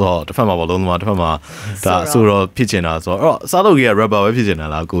တယ်ဘာလို့ဆိုတော့တစ်ဖက်မှာဘောလုံးသမားတစ်ဖက်မှာဒါဆိုတော့ဖြစ်ချင်တာဆိုတော့စားလို့ကြီးက rapper ပဲဖြစ်ချင်တာ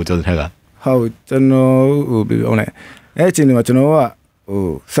လားကိုကျော်စင်ထက်ကဟုတ်ကျွန်တော်ပြောလဲအဲ့အချိန်မှာကျွန်တော်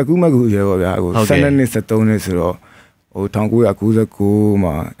ကစကူးမကူရဲပေါ့ဗျာ12နှစ်13နှစ်ဆိုတော့1999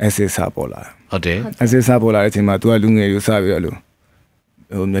မှာ SS ပေါ်လာဟုတ်တယ် SS ပေါ်လာတဲ့အချိန်မှာ तू ကလူငယ်တွေစပြီးတော့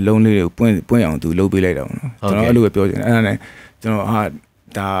မျိုးလုံးလေးတွေကိုပွင့်အောင် तू လုပ်ပေးလိုက်တာပေါ့နော်ကျွန်တော်အဲ့လိုပဲပြောချင်တယ်အဲ့ဒါနဲ့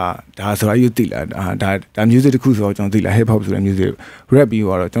ကျွန်တော်ဒါဆိုတာယူသိလားဒါ music တစ်ခုဆိုတော့ကျွန်တော်သိလား hip hop ဆိုတဲ့ music rap ပြီး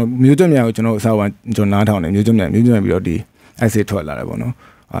တော့ကျွန်တော် music များကိုကျွန်တော်အစားကျွန်တော်နားထောင်တယ် music များပြီးတော့ဒီ SS ထွက်လာတယ်ပေါ့နော်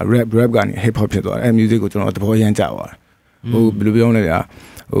rap ကနေ hip hop ဖြစ်သွားတယ်အဲ့ music ကိုကျွန်တော်သဘောရမ်းကျသွားတယ်ဘယ်လိုပြောလဲဗျာ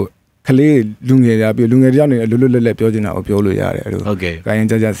ခလေးလူငယ်ကြပြီးလူငယ်တယောက်နေလွတ်လပ်ပြောချင်တာကိုပြောလို့ရတယ်အဲ့လိုဟုတ်ကဲ့ကို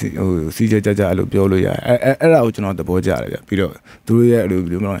င်းကြစီကြအဲ့လိုပြောလို့ရတယ်အဲ့ဒါကိုကျွန်တော်သဘောကျတယ်ဗျပြီးတော့သူတို့ရဲ့အဲ့လို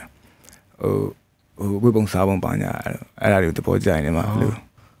ဘယ်လိုမလဲဝေပုံစားပုံပါညာအဲ့ဒါတွေကိုသဘောကျနေမှာအဲ့လို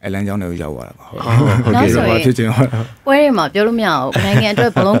လမ်းကြောင်းတွေကိုရောက်သွားတာပါဟုတ်ကဲ့ပါဖြစ်ချင်ပွဲတွေမှာပြောလို့မရအောင်နိုင်ငံ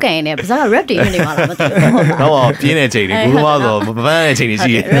အတွက်ဘလုံးကန်နေပါစားက rap တွေနေပါလားမသိဘူးဟုတ်တော့ပြင်းတဲ့ချိန်တွေဘူးမှဆိုပန်းတဲ့ချိန်တွေရှိ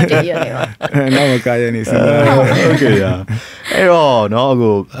တယ် rap တွေရနေပါနောက်မကားရနေစီဟုတ်ကဲ့ရအဲ့တော့เนา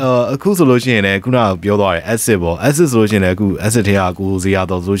ะအခုဆိုလို့ရှိရင်လည်းခုနကပြောသွားတယ် acid ပေါ့ acid ဆိုလို့ရှိရင်လည်းအခု acid ထဲကကိုဇေယျ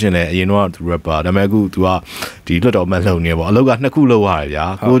တော်ဆိုလို့ရှိရင်လည်းအရင်တော့သူ rapper ဒါပေမဲ့အခု तू ကဒီလွတ်တော်မှတ်လုံနေပေါ့အလောက်က2ခုလောက်ရတယ်ဗျာ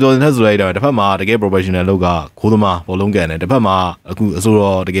ကိုကျော်စင်ထက်ဆိုလိုက်တော့တစ်ဖက်မှာတကယ် professional လောက်ကခိုးသမားဘောလုံးကန်တယ်တစ်ဖက်မှာအခုအစိုး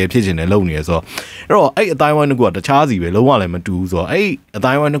ရတကယ်ဖြစ်ချင်တယ်လုပ်နေရဆိုတော့အဲ့တော့အဲ့အတိုင်းဝိုင်းတစ်ခုကတခြားစီပဲလုံးဝလည်းမတူဘူးဆိုတော့အဲ့အ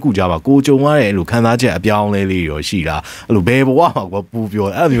တိုင်းဝိုင်းတစ်ခုကြားမှာကိုကြုံရတဲ့အဲ့လိုခံစားချက်အပြောင်းလဲလေးရောရှိလားအဲ့လိုဘယ်ဘဝမှာ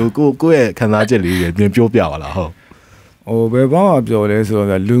ကိုပူပြောအဲ့လိုမျိုးကိုယ့်ရဲ့ခံစားချက်လေးတွေပြန်ပြောပြပါလားဟုတ်ဘယ်ဘောမှာပြောလဲ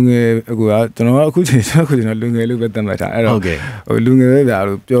ဆိုတော့လူငယ်အခုကကျွန်တော်အခုချိန်လူငယ်လို့ပဲသတ်မှတ်တာအဲ့တော့လူငယ်ပဲဗျာ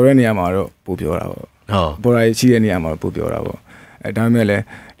လို့ပြောတဲ့နေရာမှာတော့ပို့ပြောတာပေါ့ပေါ်လာရှိတဲ့နေရာမှာပို့ပြောတာပေါ့အဲဒါပေမဲ့လည်း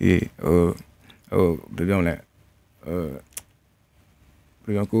ဒီဘယ်ပြောမလဲ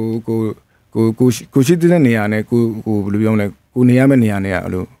ဘယ်လိုကိုရှိတဲ့နေရာနဲ့ကိုဘယ်လိုပြောမလဲကိုနေရမယ့်နေရာနဲ့အဲ့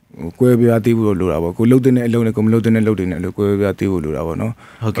လိုကွဲပြားသေးဖို့လိုတာပေါ့ကိုလှုပ်တဲ့အလုံးနဲ့ကိုမလှုပ်တဲ့လှုပ်တွေနဲ့အဲ့လိုကွဲပြားသေးဖို့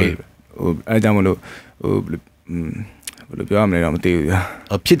လိုတာပေါ့နော်ဟုတ်ကဲ့အဲကြောင့်မလို့ဘယ်လိုပြောရမလဲတော့မသိဘူး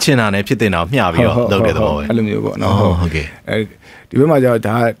ဗျာဖြစ်ချင်တာနဲ့ဖြစ်တင်တာမျှပြီးတော့လုပ်တဲ့သဘောပဲအဲ့လိုမျိုးပေါ့နော်ဟုတ်ကဲ့အဲဒီဘက်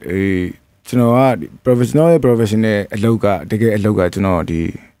မှာကျတော့ဒါကျွန်တော်က professional အလုပ်ကတကယ်အလုပ်က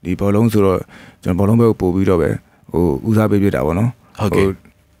ကျွန်တော်ဒီဘောလုံးဆိုတော့ကျွန်တော်ဘောလုံးဘက်ကိုပို့ပြီးတော့ပဲဦးစားပေးပြတာပေါ့နော်ဟုတ်ကဲ့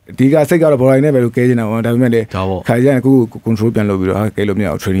ဒီကစိတ်ကတော့ဘောလုံးနဲ့ပဲလို့ကဲနေတာပေါ့ဒါပေမဲ့လေခါကျရင်ကို control ပြန်လုပ်ပြီးတော့ကဲလို့မရ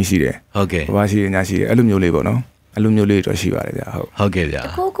အောင် training ရှိတယ်ဟုတ်ကဲ့ဘာရှိညာရှိတယ်အဲ့လိုမျိုးလေးပေါ့နော်အဲ့လိုမျိုးလေးတော့ရှိပါတယ်ဗျာဟုတ်ကဲ့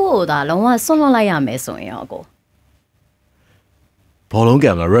ဗျာကိုဒါလုံးဝစွန့်လွတ်လိုက်ရမယ်ဆိုရင်ရောကိုဘောလုံး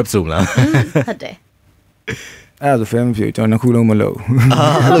ကံလား rap ဆိုလားဟုတ်တယ်အဲ့ဒါဆို film ဖြစ်ကျွန်တော်နှစ်ခုလုံးမလုပ်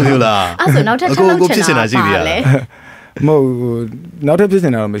အဲ့လိုမျိုးလားအဲ့ဆိုနောက်ထပ်ကိုဖြစ်နေတာရှိပြီလားမဟုတ်နောက်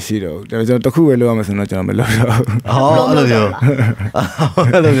ထပ်ဖြစ်နေတာတော့မရှိတော့ဘူးကျွန်တော်တစ်ခုပဲလုပ်ရမယ်ဆိုတော့ကျွန်တော်မလုပ်တော့အဲ့လိုမျိုး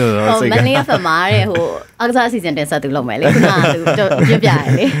အဲ့လိုမျိုးတော့စိတ်ကမလေးဖမားတဲ့ဟိုအကစားအစီအစဉ်တင်ဆက်သူလုပ်မယ်လေခုနကသူပြပြရ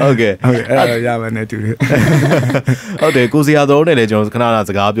တယ်လေဟုတ်ကဲ့အဲ့ဒါရမယ်နဲ့တူတယ်ဟုတ်တယ်ကိုစီယာတော်နဲ့လည်းကျွန်တော်ခဏခ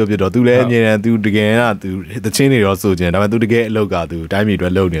ဏစကားပြောပြတော့သူလည်းအမြဲတမ်းသူတကယ်ကသူတချင်းတွေရောဆိုချင်ဒါပေမဲ့သူတကယ်အလုပ်ကသူတိုင်းပြည်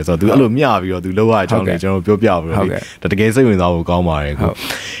အတွက်လုပ်နေဆိုတော့သူအဲ့လိုမျှပြီးတော့သူလုပ်ရတဲ့အကြောင်းလေးကျွန်တော်ပြောပြပါလို့ဒါတကယ်စိတ်ဝင်စားဖို့ကောင်းပါတယ်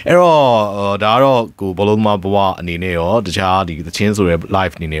ကိုအဲ့တော့ဒါကတော့ကိုဘောလုံးသမားဘဝအနေနဲ့ရောတခြားဒီတချင်းဆိုတဲ့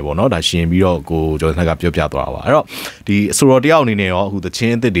live အနေနဲ့ပေါ့နော်ဒါရှင်ပြီးတော့ကိုကျော်စင်ကပြောပြသွားတာပါအဲ့တော့ဒီအဆိုတော်တယောက်အနေနဲ့ရောအခုတချ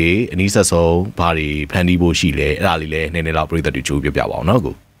င်းအသစ်တွေအနည်းဆက်ဆုံးဘာတွေဖန်တီးဖို့ရှိလဲအဲ့ဒါလေးလည်းနည်းနည်းလောက်ပြည်သက်တွေချိုးပြောပြပါ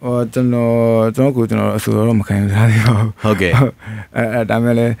အောင်နော်ကိုကျွန်တော်အဆိုတော်တော့မခံစားရပါဘူးဟုတ်ကဲ့အဲဒါ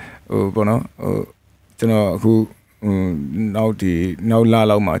မဲ့လည်းပေါ့နော်ကျွန်တော်အခုနောက်လာ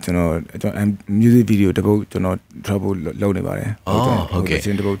လောက်မှာကျွန်တော် music video တပုတ်ကျွန်တော် trouble လုပ်နေပါတယ်ဟုတ်ကဲ့ချ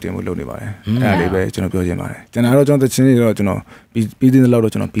င်းတပုတ်တင်ဖို့လုပ်နေပါတယ်အဲ့ဒါလေးပဲကျွန်တော်ပြောချင်ပါတယ်ကျွန်တော်တော့ကျွန်တော်ချင်းတွေတော့ကျွန်တော်ပြီးတဲ့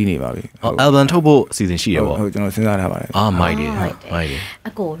လောက်တော့ကျွန်တော်ပြီးနေပါပြီalbum ထုတ်ဖို့အစီအစဉ်ရှိရပေါ့ဟုတ်ကျွန်တော်စဉ်းစားထားပါတယ်မိုက်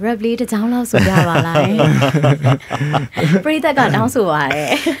တယ်အကို rap လေးတစ်ကြောင်းလောက်ဆိုကြပါလားပရိသတ်ကတောင်းဆိုပါ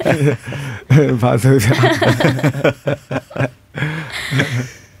တယ်ဘာဆိုကြ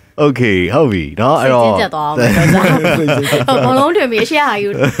โอเคဟုတ်ပြီเนาะအဲ့တော့ကျက်သွားအောင်ဘောလုံးတွင်ပြီးအရှိဟာယူ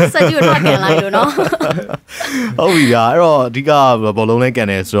စက်ကြီးကိုထွက်ကန်လိုက်လို့เนาะဟုတ်ပြီဗျာအဲ့တော့အဓိကဘောလုံးလေးကန်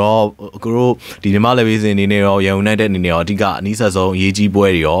တယ်ဆိုတော့ကိုတို့ဒီညီမလေးဘေးစင်အနေနဲ့ရောရန်ကုန်နိုင်တဲ့အနေနဲ့ရောအဓိကအနည်းဆက်ဆုံးအရေးကြီး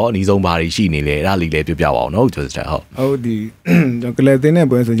ပွဲတွေရောအနည်းဆုံးဘာတွေရှိနေလဲအဲ့ဒါလေးလည်းပြောပြပါအောင်เนาะကျော်စတာဟုတ်ဒီကလပ်တင်းတဲ့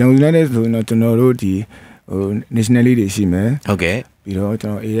ပွဲဆိုရန်ကုန်နိုင်တဲ့ဆိုတော့ကျွန်တော်တို့ဒီnational league တွေရှိမယ်ဟုတ်ကဲ့ပြီးတော့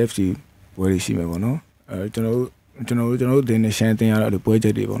ကျွန်တော် AFC ပွဲတွေရှိမယ်ပေါ့เนาะအဲကျွန်တော်ဒီနေရှင်းတင်ရတော့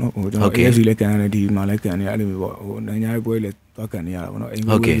ပွဲချက်တွေပေါ့နော်ကျွန်တော် AFC လည်းကန်ရတယ်ဒီမှာလည်းကန်နေအဲ့လိုမျိုးပေါ့နိုင်ငံရေးပွဲလည်းသွားကန်နေ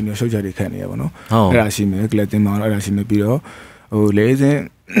ရတာပေါ့နော်အိမ်ပွဲတွေမျိုးရှုပ်ချက်တွေခတ်နေရပါတော့အဲ့ဒါရှိမယ်ကလပ်တင်မှာတော့အဲ့ဒါရှိမယ်ပြီးတော့လေ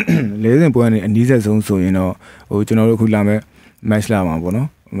စင်ပွဲနေအနည်းဆက်ဆုံးဆိုရင်တော့ကျွန်တော်တို့အခုလာမဲ့ match လာမှာပေါ့နော်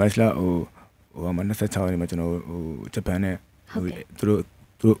match လာမှာ26ရက်နေ့မှာကျွန်တော်ဂျပန်နဲ့သူ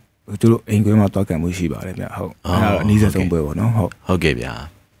တို့အိမ်ကွင်းမှာသွားကန်မှုရှိပါတယ်ဗျဟုတ်အဲ့ဒါအနည်းဆက်ဆုံးပွဲပေါ့နော်ဟုတ်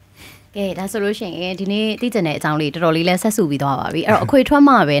ကဲ့ဗျာကဲဒါဆိုလို့ရှိရင်ဒီနေ့သိကျင်တဲ့အကြောင်းလေးတော်တော်လေးလဲဆက်စုပြီးသွားပါပြီအဲ့တော့အခွေထွက်မှ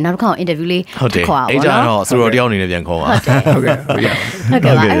ပဲနောက်တစ်ခါ interview လေးခေါ်ပါဘောနော်အဲ့ဒါတော့ဆိုတော့တယောက်အနေနဲ့ပြန်ခေါ်ပါဟုတ်ကဲ့ပါအဲ့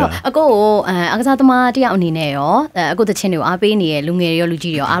တော့အကိုကိုအကစားသမားတယောက်အနေနဲ့ရောအကိုတချင်းတွေကိုအားပေးနေတဲ့လူငယ်တွေ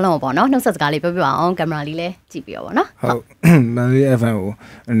ရောလူကြီးတွေရောအားလုံးပေါ့နော်နှုတ်ဆက်စကားလေးပြောပြအောင်ကင်မရာလေးလည်းကြည့်ပြီးတော့ပေါ့နော်ဟုတ်မန်လေး FM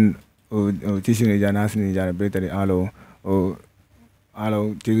ကိုကြည့်ရှုနေကြနားဆင်နေကြတဲ့ပရိသတ်တွေအားလုံး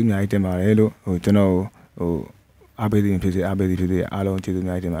ကျေးဇူးအများကြီးတင်ပါတယ်လို့ကျွန်တော်အားပေးသည်ဖြစ်စေအားလုံးကျေးဇူး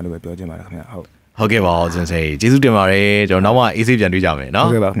အများကြီးတင်ပါတယ်လို့ပဲပြောချင်ပါတယ်ခင်ဗျဟုတ်ကဲ့ပါစင်စေကျေးဇူးတင်ပါတယ်ကျွန်တော်နောက်မှအေးဆေးပြန်တွေ့ကြ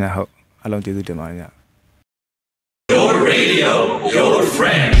မယ်နော်ဟုတ်ကဲ့ပါခင်ဗျဟုတ်အားလုံးကျေးဇူးတင်ပါတယ်ည Your radio your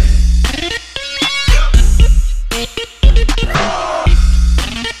friend